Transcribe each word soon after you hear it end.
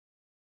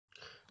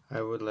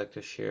I would like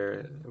to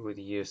share with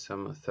you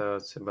some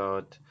thoughts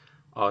about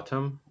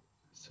autumn.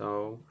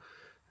 So,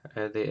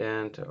 at the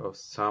end of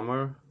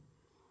summer,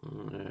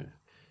 uh,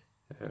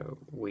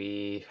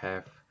 we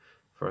have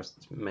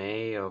first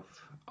May of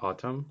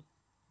autumn,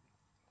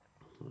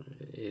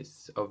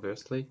 is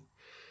obviously,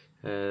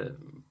 uh,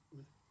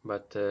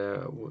 but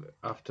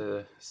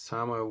after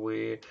summer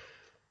we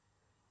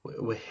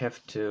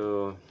have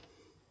to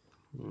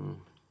mm,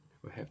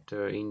 we have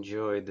to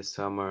enjoy the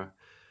summer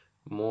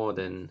more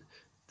than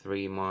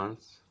 3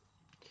 months.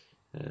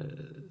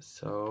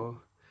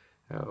 So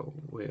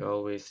we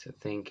always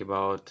think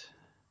about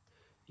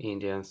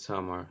Indian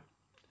summer.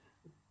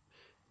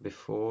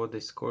 Before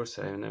this course,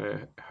 I've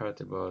never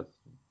heard about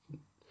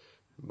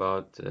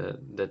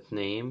that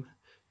name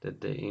that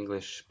the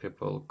English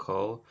people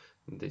call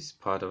this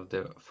part of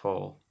the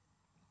fall.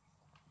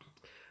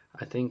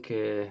 I think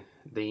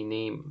they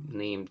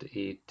named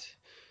it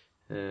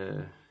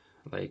uh,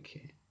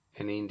 like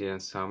an Indian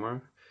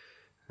summer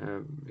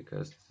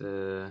because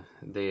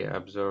they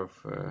observe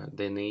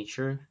the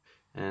nature,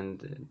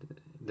 and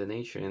the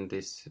nature in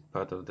this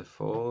part of the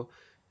fall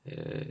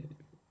uh,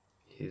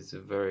 is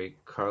very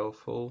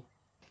colorful.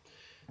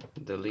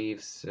 The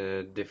leaves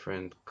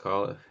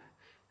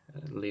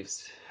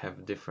leaves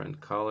have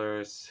different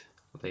colors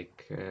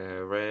like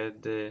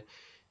red,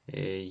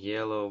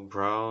 yellow,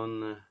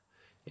 brown,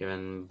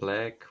 even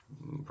black,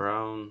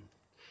 brown.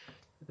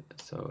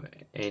 So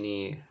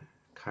any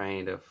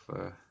kind of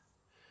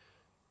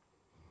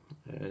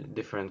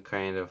different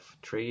kind of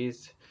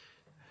trees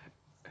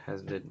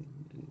has the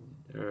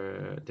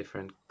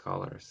different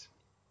colors.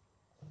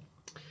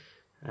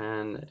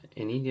 And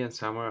in Indian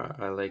summer,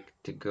 I like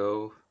to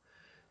go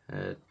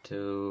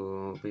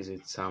to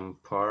visit some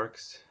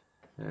parks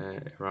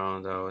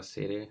around our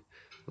city,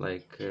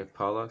 like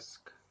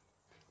Pavlovsk.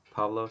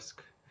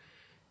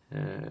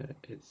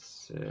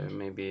 It's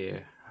maybe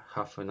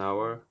half an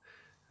hour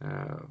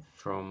uh,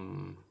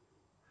 from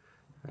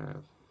uh,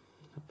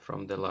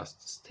 from the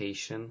last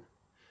station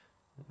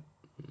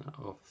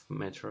of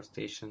metro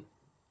station,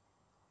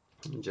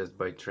 just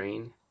by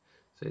train.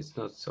 So it's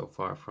not so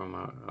far from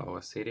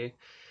our city,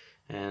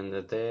 and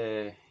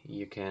there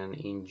you can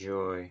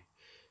enjoy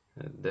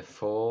the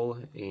fall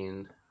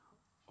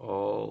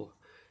all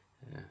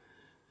uh,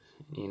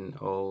 in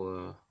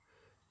all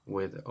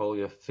with all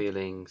your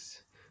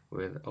feelings,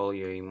 with all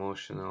your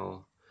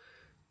emotional.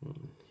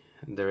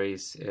 There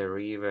is a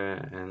river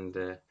and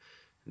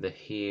the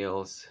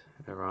hills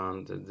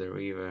around the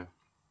river.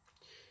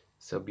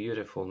 So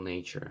beautiful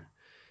nature.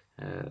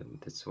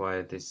 That's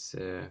why this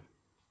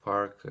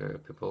park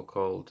people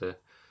called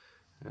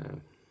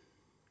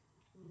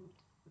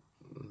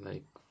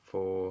like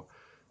for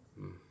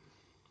mm,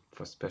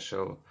 for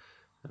special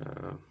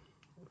uh,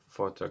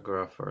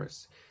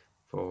 photographers,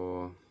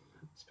 for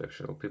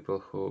special people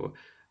who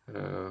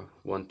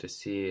want to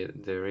see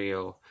the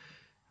real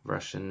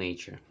Russian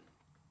nature.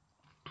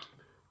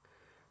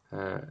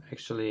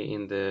 Actually,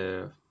 in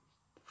the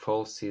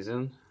fall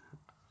season,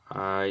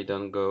 I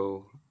don't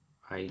go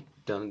I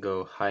don't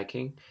go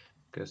hiking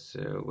because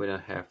we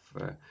don't have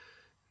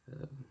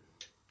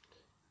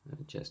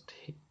just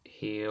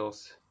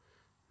hills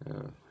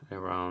uh,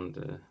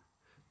 around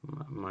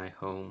my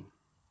home,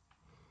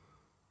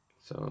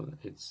 so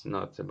it's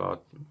not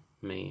about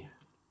me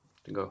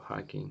to go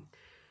hiking.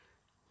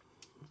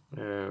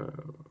 Uh,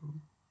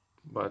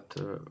 but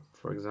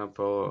for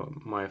example,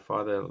 my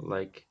father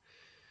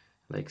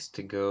likes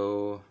to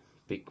go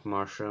pick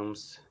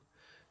mushrooms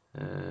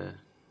uh,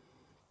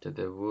 to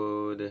the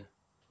wood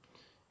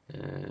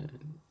uh,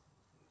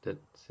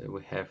 that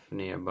we have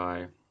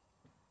nearby.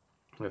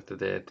 After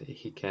that,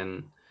 he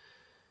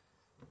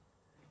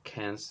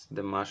cans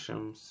the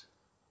mushrooms,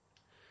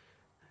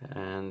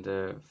 and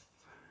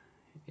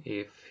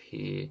if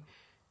he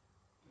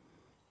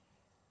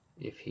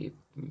if he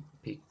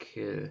pick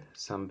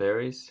some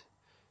berries,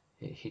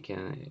 he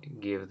can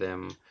give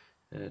them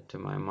to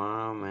my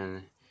mom,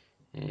 and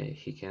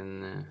he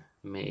can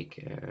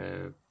make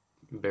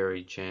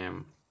berry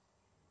jam.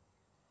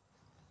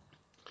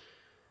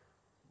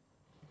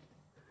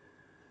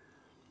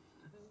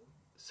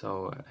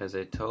 So as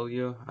I told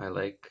you, I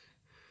like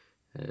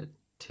uh,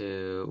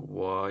 to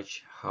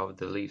watch how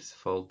the leaves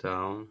fall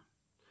down,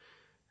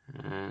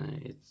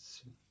 and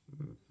it's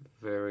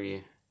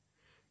very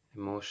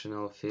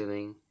emotional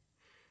feeling.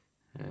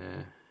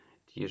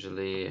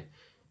 Usually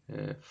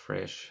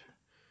fresh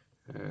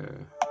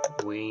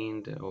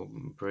wind or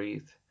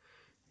breeze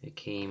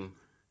came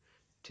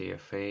to your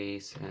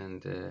face,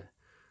 and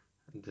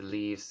the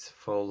leaves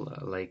fall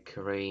like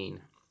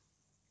rain,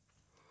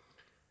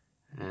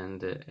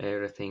 and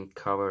everything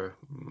covered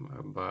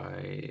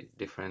by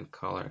different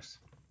colors.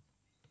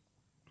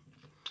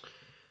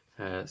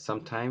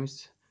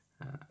 Sometimes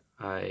uh,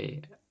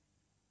 I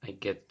I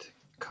get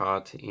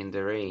caught in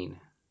the rain.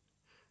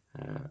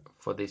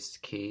 For this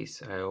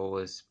case, I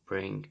always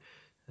bring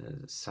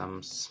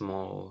some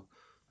small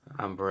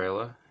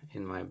umbrella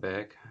in my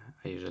bag.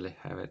 I usually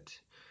have it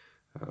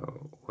uh,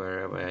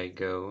 wherever I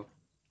go.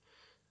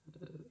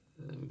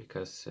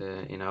 because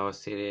in our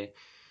city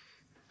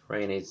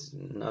rain is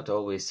not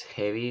always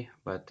heavy,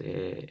 but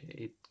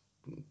it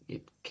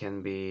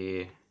can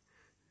be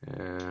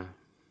uh,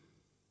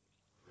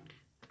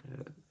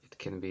 it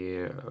can be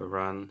a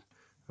run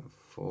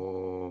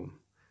for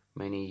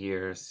many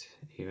years,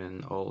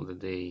 even all the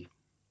day.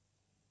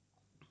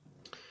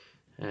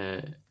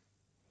 Uh,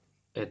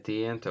 at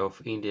the end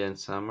of Indian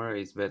summer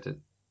is better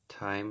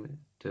time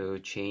to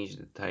change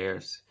the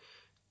tires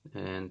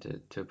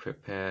and to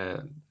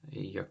prepare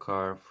your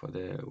car for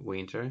the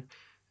winter.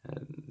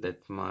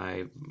 That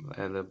my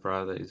elder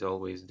brother is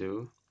always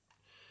do.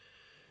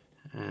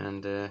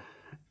 And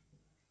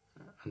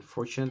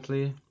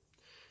unfortunately,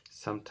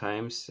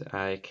 sometimes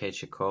I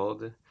catch a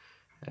cold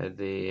at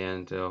the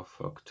end of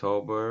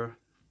October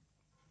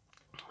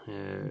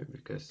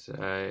because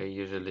I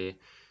usually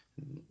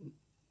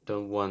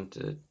don't want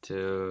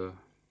to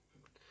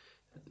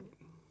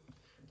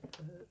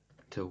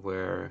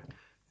wear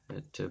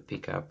to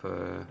pick up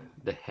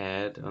the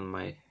head on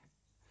my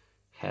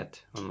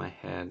hat on my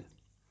head,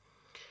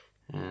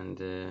 and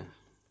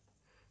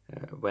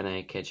when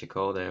I catch a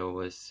cold I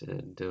always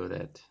do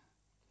that.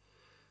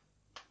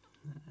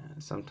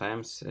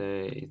 Sometimes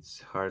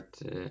it's hard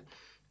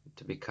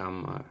to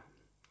become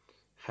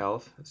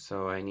health,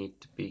 so I need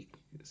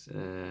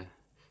to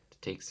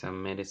take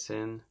some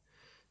medicine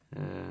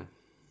uh,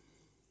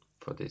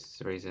 for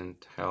this reason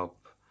to help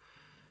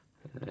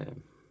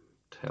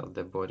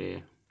the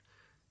body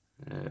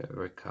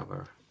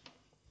recover.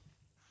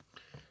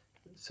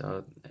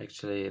 So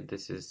actually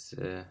this is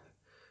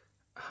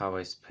how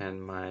I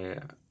spend my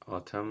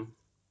autumn.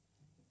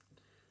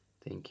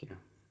 Thank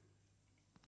you.